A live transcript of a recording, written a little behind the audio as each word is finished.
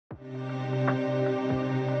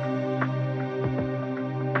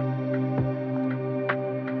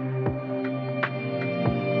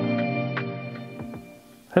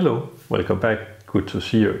Hello, welcome back. Good to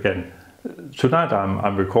see you again. Tonight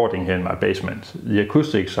I'm recording here in my basement. The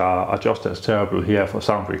acoustics are just as terrible here for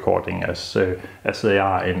sound recording as they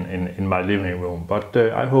are in my living room, but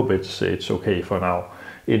I hope it's okay for now.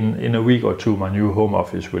 In a week or two my new home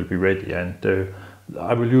office will be ready, and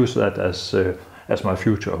I will use that as my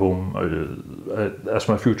future home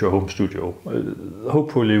studio.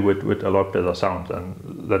 Hopefully with a lot better sound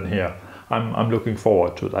than here. I'm looking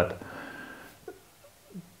forward to that.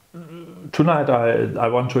 Tonight I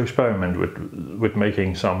want to experiment with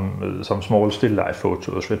making some small still life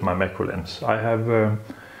photos with my macro lens. I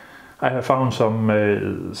have found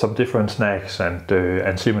some different snacks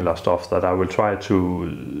and similar stuff that I will try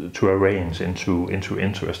to arrange into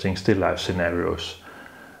interesting still life scenarios.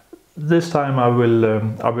 This time I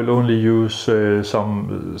will only use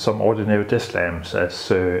some ordinary desk lamps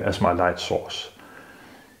as my light source.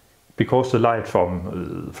 Because the light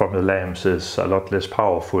from the lamps is a lot less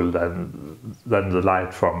powerful than the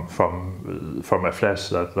light from a flash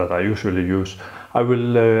that I usually use, I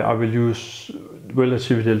will use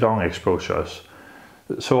relatively long exposures.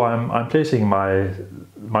 So I'm placing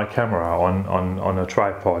my camera on a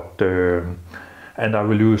tripod, and I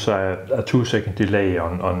will use a 2-second delay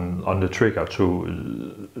on the trigger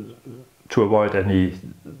to avoid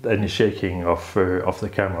any shaking of the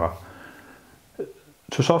camera.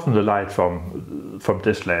 To soften the light from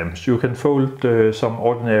desk lamps, you can fold some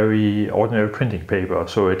ordinary printing paper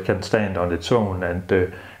so it can stand on its own, and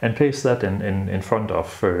place that in front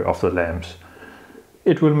of the lamps.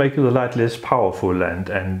 It will make the light less powerful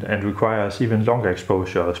and requires even longer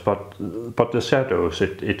exposures, but the shadows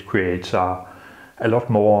it creates are a lot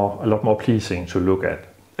more pleasing to look at.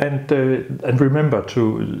 And remember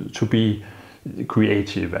to be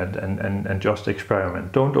creative and just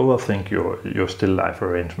experiment. Don't overthink your still life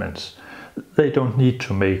arrangements. They don't need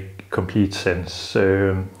to make complete sense.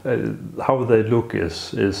 How they look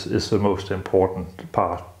is the most important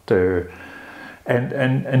part,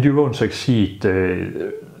 and you won't succeed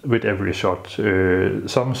with every shot.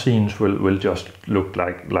 Some scenes will just look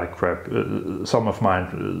like crap. Some of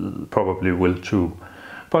mine probably will too.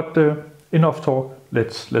 But enough talk.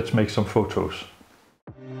 Let's make some photos.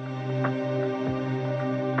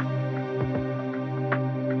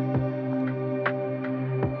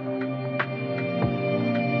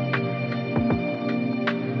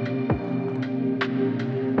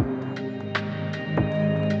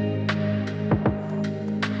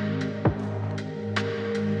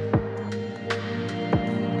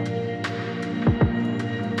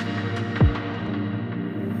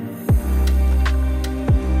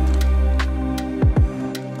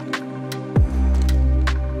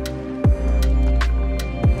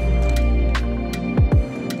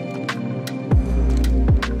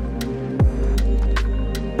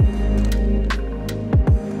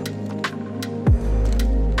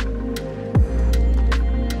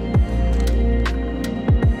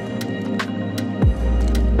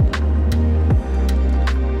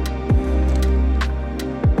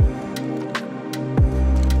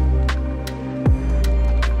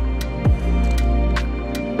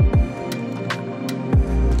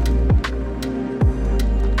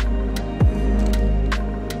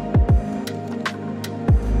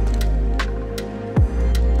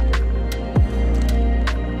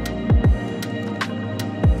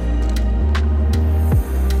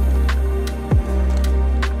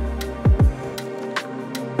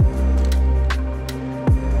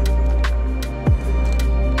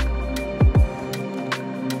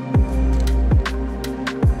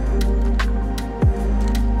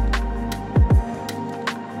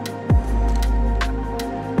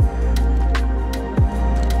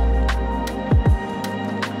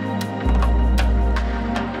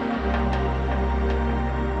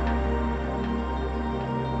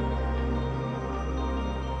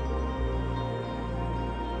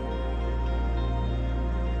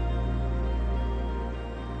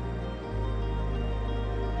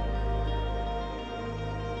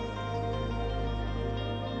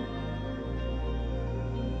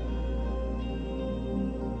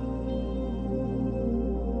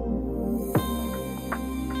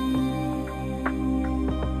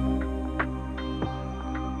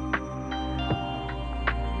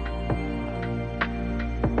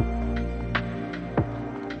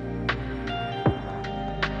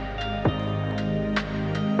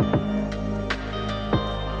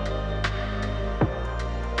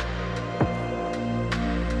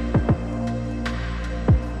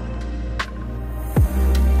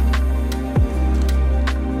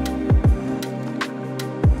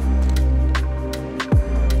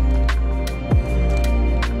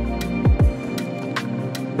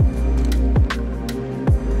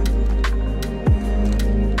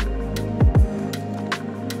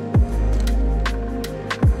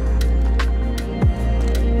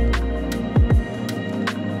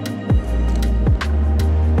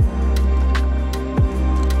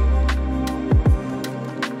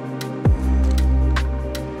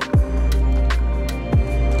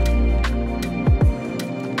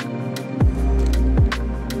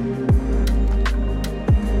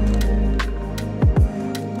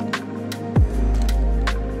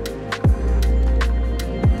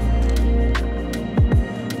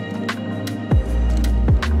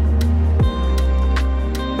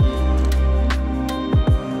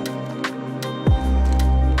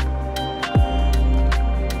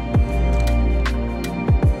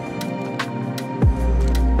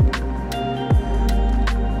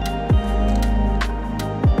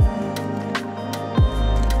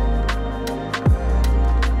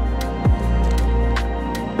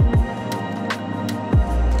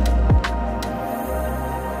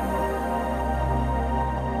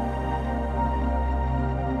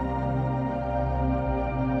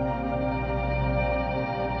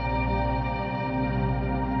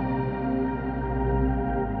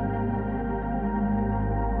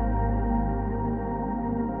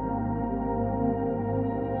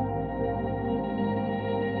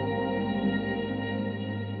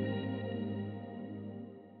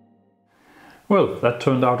 Well, that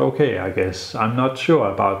turned out okay, I guess. I'm not sure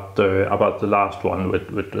about the last one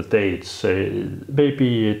with the dates.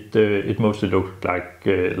 Maybe it mostly looked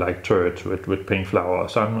like turds with pink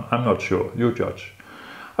flowers. I'm not sure. You judge.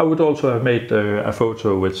 I would also have made a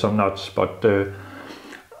photo with some nuts, but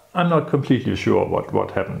I'm not completely sure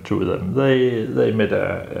what happened to them. They made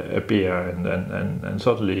a beer and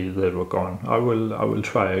suddenly they were gone. I will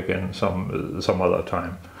try again some other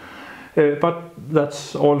time. But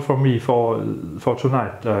that's all from me for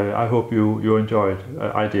tonight. I hope you enjoyed.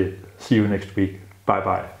 I did. See you next week. Bye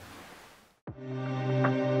bye.